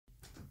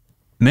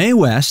Mae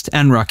West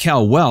and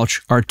Raquel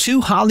Welch are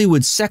two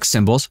Hollywood sex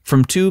symbols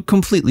from two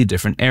completely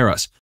different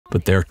eras,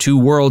 but their two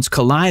worlds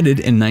collided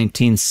in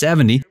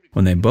 1970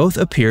 when they both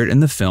appeared in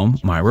the film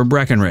Myra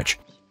Breckenridge.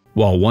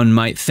 While one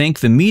might think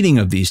the meeting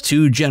of these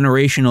two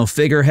generational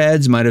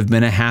figureheads might have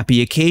been a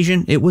happy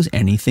occasion, it was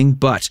anything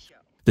but.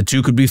 The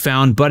two could be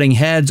found butting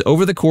heads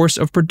over the course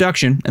of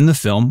production, and the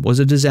film was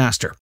a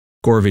disaster.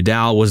 Gore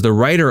Vidal was the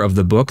writer of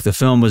the book the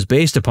film was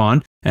based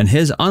upon, and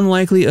his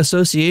unlikely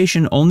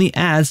association only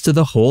adds to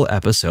the whole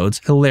episode's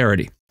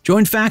hilarity.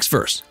 Join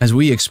Factsverse as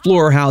we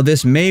explore how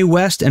this Mae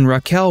West and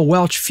Raquel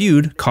Welch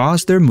feud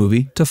caused their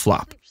movie to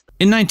flop.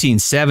 In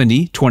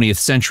 1970, 20th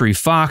Century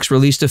Fox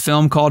released a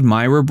film called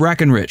Myra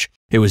Breckenridge.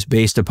 It was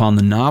based upon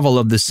the novel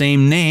of the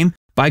same name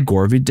by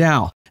Gore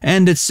Vidal,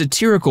 and its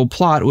satirical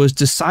plot was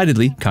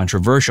decidedly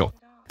controversial.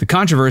 The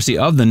controversy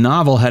of the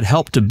novel had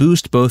helped to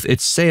boost both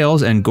its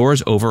sales and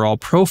Gore's overall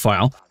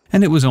profile,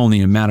 and it was only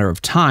a matter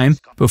of time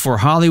before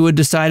Hollywood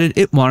decided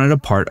it wanted a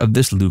part of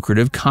this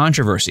lucrative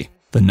controversy.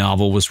 The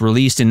novel was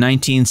released in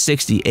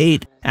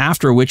 1968,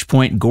 after which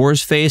point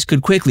Gore's face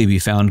could quickly be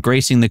found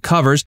gracing the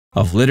covers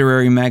of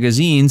literary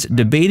magazines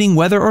debating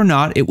whether or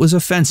not it was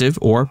offensive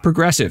or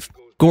progressive.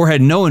 Gore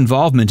had no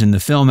involvement in the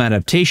film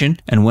adaptation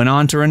and went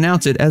on to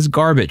renounce it as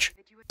garbage.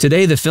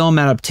 Today, the film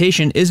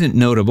adaptation isn't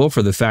notable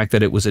for the fact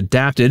that it was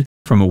adapted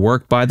from a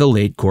work by the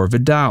late Gore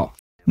Vidal.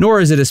 Nor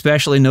is it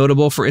especially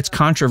notable for its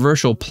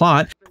controversial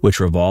plot, which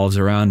revolves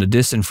around a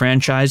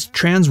disenfranchised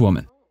trans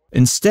woman.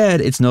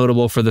 Instead, it's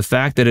notable for the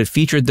fact that it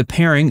featured the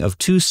pairing of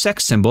two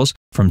sex symbols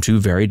from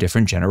two very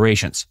different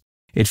generations.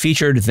 It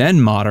featured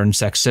then-modern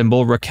sex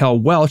symbol Raquel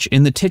Welch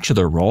in the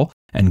titular role,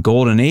 and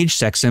Golden Age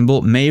sex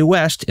symbol Mae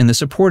West in the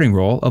supporting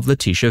role of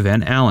Letitia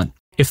Van Allen.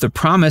 If the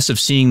promise of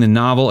seeing the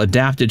novel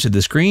adapted to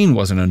the screen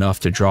wasn't enough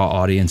to draw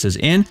audiences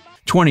in,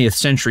 20th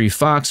Century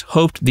Fox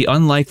hoped the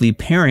unlikely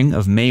pairing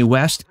of Mae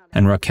West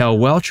and Raquel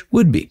Welch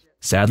would be.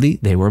 Sadly,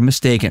 they were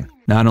mistaken.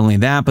 Not only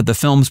that, but the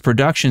film's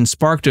production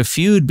sparked a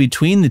feud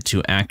between the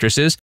two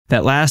actresses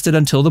that lasted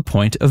until the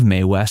point of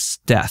Mae West's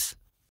death.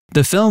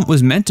 The film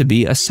was meant to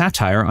be a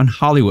satire on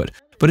Hollywood,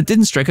 but it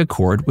didn't strike a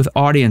chord with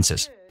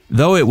audiences.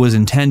 Though it was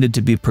intended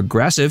to be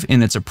progressive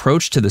in its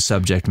approach to the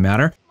subject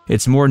matter,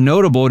 it's more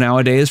notable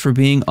nowadays for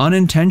being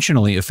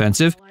unintentionally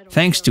offensive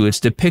thanks to its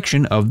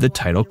depiction of the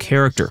title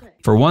character.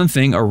 For one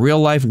thing, a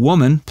real-life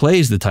woman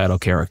plays the title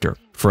character.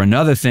 For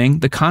another thing,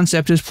 the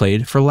concept is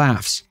played for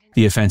laughs.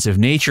 The offensive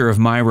nature of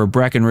Myra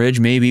Breckenridge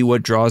may be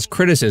what draws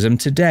criticism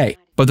today,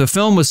 but the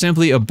film was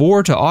simply a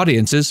bore to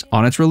audiences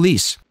on its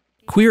release.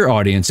 Queer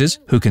audiences,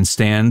 who can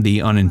stand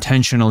the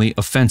unintentionally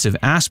offensive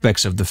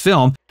aspects of the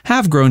film,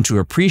 have grown to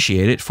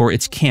appreciate it for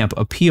its camp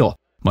appeal,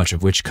 much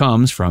of which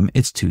comes from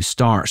its two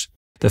stars.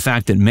 The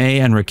fact that Mae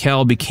and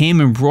Raquel became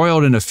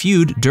embroiled in a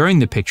feud during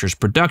the picture's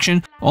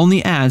production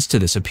only adds to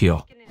this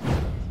appeal.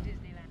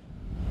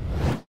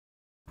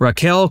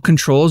 Raquel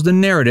controls the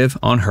narrative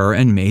on her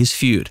and Mae's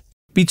feud.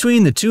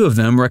 Between the two of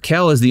them,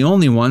 Raquel is the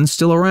only one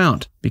still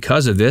around.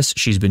 Because of this,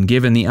 she's been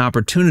given the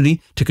opportunity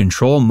to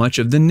control much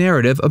of the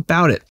narrative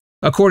about it.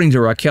 According to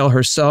Raquel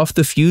herself,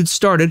 the feud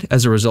started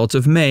as a result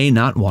of Mae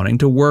not wanting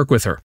to work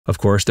with her. Of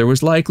course, there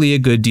was likely a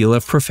good deal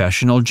of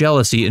professional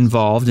jealousy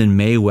involved in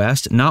Mae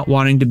West not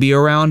wanting to be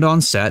around on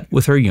set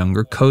with her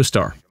younger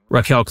co-star.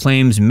 Raquel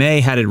claims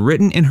Mae had it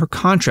written in her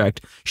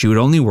contract she would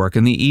only work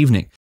in the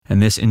evening, and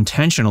this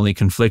intentionally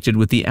conflicted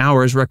with the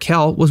hours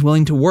Raquel was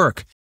willing to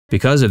work.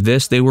 Because of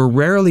this, they were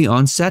rarely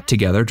on set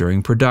together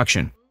during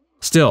production.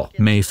 Still,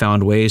 Mae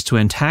found ways to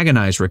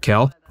antagonize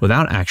Raquel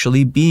without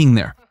actually being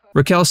there.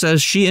 Raquel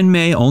says she and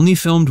Mae only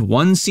filmed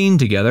one scene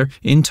together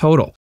in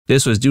total.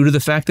 This was due to the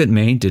fact that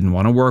Mae didn't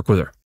want to work with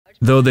her.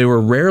 Though they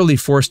were rarely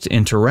forced to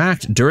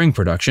interact during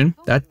production,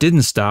 that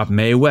didn't stop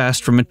Mae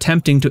West from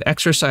attempting to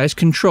exercise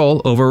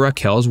control over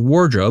Raquel's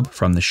wardrobe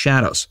from the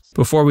shadows.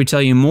 Before we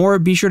tell you more,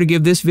 be sure to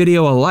give this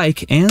video a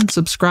like and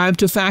subscribe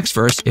to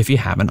Factsverse if you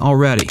haven't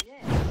already.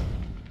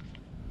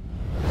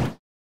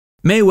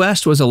 Mae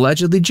West was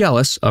allegedly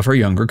jealous of her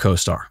younger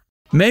co-star.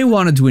 Mae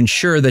wanted to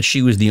ensure that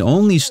she was the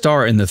only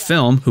star in the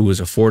film who was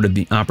afforded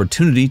the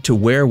opportunity to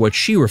wear what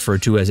she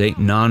referred to as a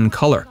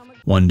non-color.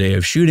 One day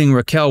of shooting,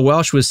 Raquel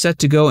Welch was set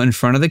to go in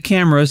front of the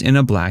cameras in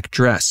a black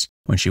dress.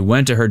 When she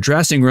went to her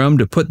dressing room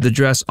to put the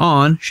dress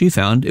on, she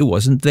found it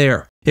wasn't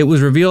there. It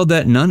was revealed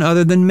that none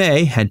other than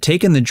Mae had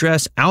taken the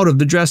dress out of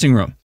the dressing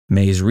room.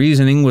 Mae's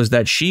reasoning was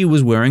that she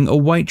was wearing a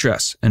white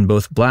dress, and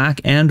both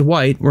black and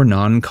white were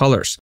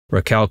non-colors.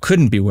 Raquel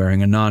couldn't be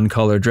wearing a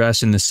non-color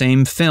dress in the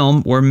same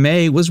film where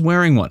Mae was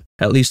wearing one,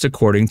 at least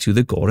according to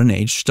the Golden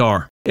Age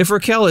star. If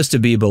Raquel is to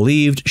be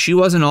believed, she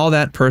wasn't all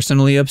that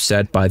personally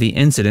upset by the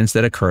incidents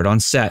that occurred on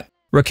set.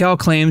 Raquel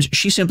claims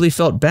she simply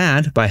felt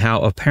bad by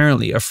how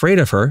apparently afraid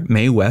of her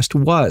Mae West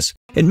was.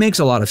 It makes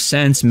a lot of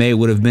sense Mae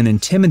would have been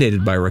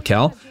intimidated by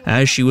Raquel,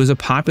 as she was a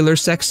popular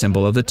sex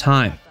symbol of the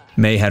time.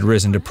 Mae had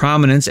risen to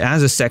prominence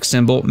as a sex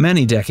symbol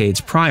many decades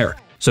prior,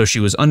 so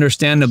she was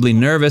understandably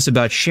nervous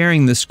about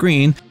sharing the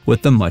screen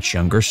with the much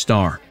younger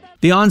star.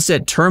 The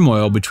on-set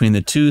turmoil between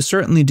the two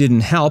certainly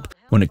didn't help,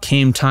 when it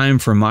came time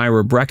for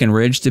Myra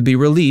Breckenridge to be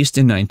released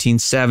in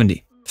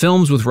 1970.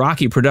 Films with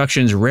Rocky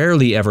productions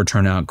rarely ever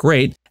turn out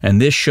great, and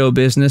this show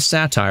business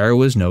satire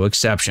was no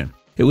exception.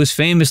 It was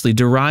famously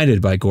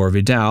derided by Gore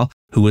Vidal,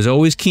 who was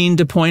always keen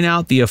to point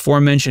out the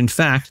aforementioned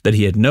fact that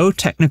he had no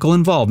technical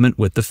involvement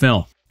with the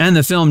film. And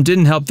the film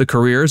didn't help the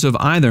careers of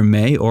either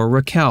May or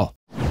Raquel.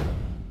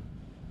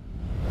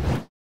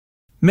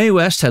 Mae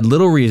West had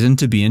little reason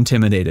to be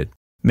intimidated.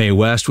 Mae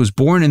West was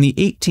born in the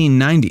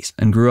 1890s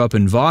and grew up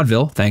in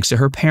vaudeville thanks to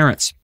her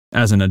parents.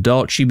 As an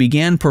adult, she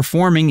began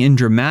performing in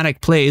dramatic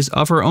plays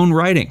of her own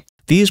writing.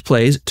 These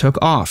plays took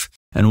off,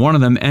 and one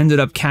of them ended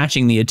up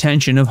catching the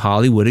attention of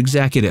Hollywood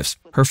executives.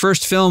 Her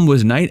first film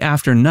was Night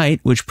After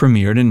Night, which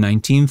premiered in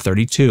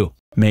 1932.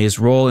 May's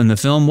role in the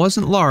film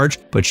wasn't large,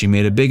 but she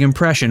made a big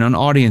impression on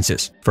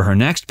audiences. For her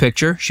next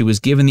picture, she was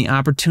given the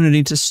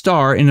opportunity to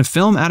star in a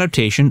film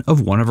adaptation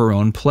of one of her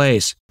own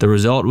plays. The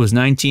result was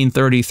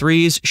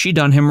 1933's She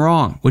Done Him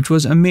Wrong, which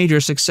was a major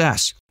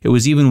success. It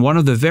was even one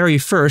of the very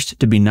first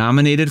to be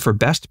nominated for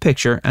Best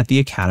Picture at the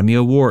Academy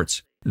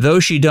Awards. Though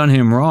She Done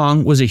Him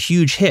Wrong was a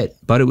huge hit,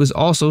 but it was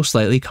also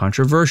slightly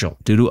controversial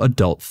due to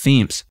adult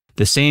themes.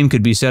 The same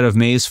could be said of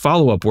May's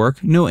follow-up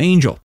work, No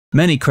Angel.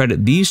 Many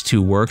credit these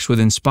two works with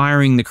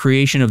inspiring the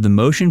creation of the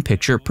motion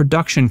picture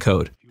production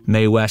code.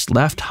 Mae West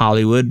left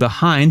Hollywood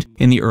behind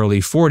in the early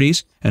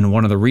 40s, and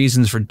one of the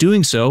reasons for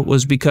doing so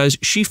was because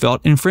she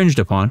felt infringed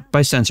upon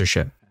by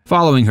censorship.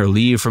 Following her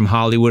leave from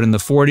Hollywood in the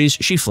 40s,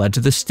 she fled to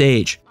the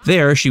stage.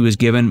 There, she was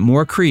given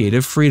more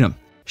creative freedom.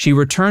 She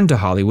returned to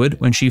Hollywood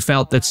when she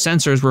felt that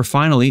censors were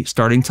finally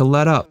starting to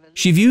let up.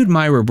 She viewed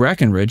Myra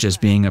Breckenridge as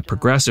being a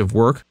progressive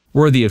work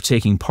worthy of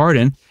taking part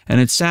in, and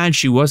it's sad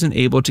she wasn't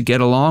able to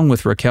get along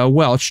with Raquel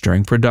Welch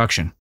during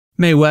production.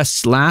 Mae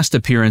West's last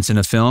appearance in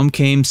a film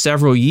came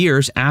several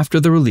years after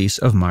the release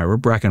of Myra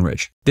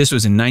Breckenridge. This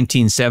was in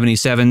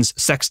 1977's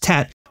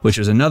Sextet, which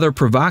was another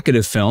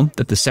provocative film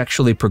that the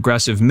sexually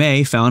progressive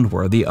May found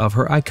worthy of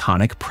her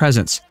iconic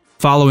presence.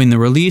 Following the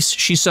release,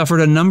 she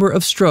suffered a number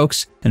of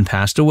strokes and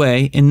passed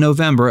away in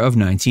November of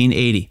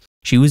 1980.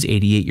 She was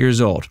 88 years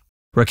old.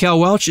 Raquel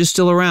Welch is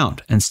still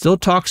around and still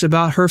talks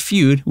about her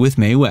feud with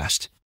Mae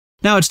West.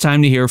 Now it's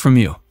time to hear from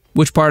you.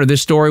 Which part of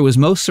this story was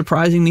most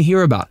surprising to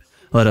hear about?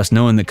 Let us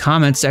know in the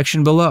comments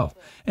section below.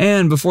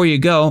 And before you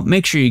go,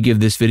 make sure you give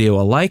this video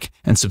a like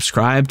and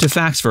subscribe to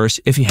Factsverse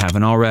if you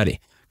haven't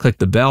already. Click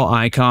the bell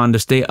icon to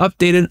stay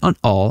updated on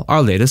all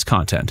our latest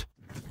content.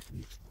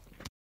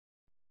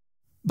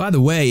 By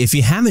the way, if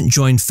you haven't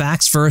joined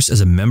Factsverse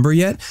as a member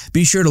yet,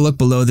 be sure to look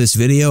below this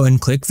video and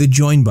click the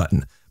join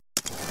button.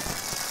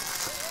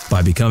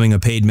 By becoming a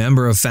paid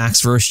member of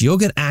Factsverse, you'll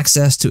get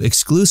access to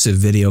exclusive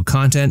video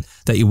content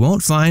that you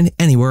won't find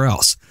anywhere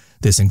else.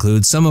 This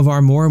includes some of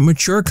our more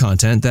mature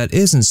content that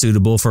isn't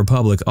suitable for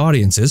public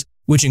audiences,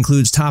 which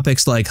includes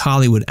topics like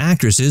Hollywood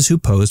actresses who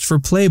posed for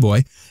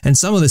Playboy and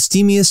some of the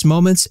steamiest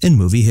moments in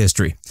movie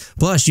history.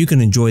 Plus, you can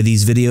enjoy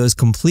these videos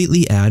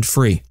completely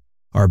ad-free.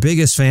 Our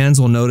biggest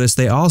fans will notice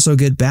they also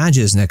get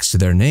badges next to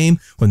their name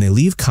when they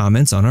leave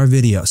comments on our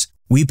videos.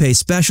 We pay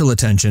special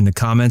attention to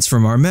comments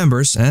from our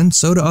members, and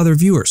so do other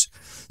viewers.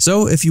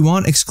 So if you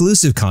want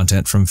exclusive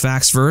content from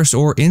Factsverse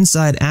or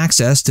inside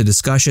access to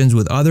discussions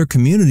with other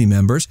community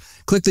members,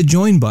 click the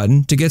join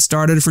button to get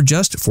started for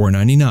just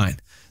 $4.99.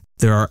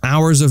 There are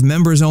hours of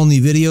members-only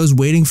videos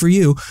waiting for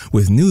you,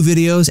 with new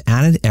videos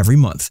added every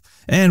month.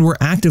 And we're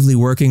actively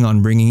working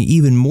on bringing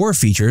even more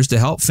features to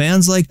help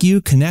fans like you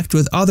connect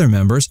with other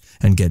members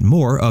and get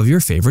more of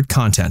your favorite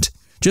content.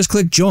 Just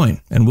click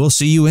join, and we'll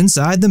see you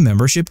inside the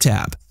membership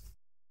tab.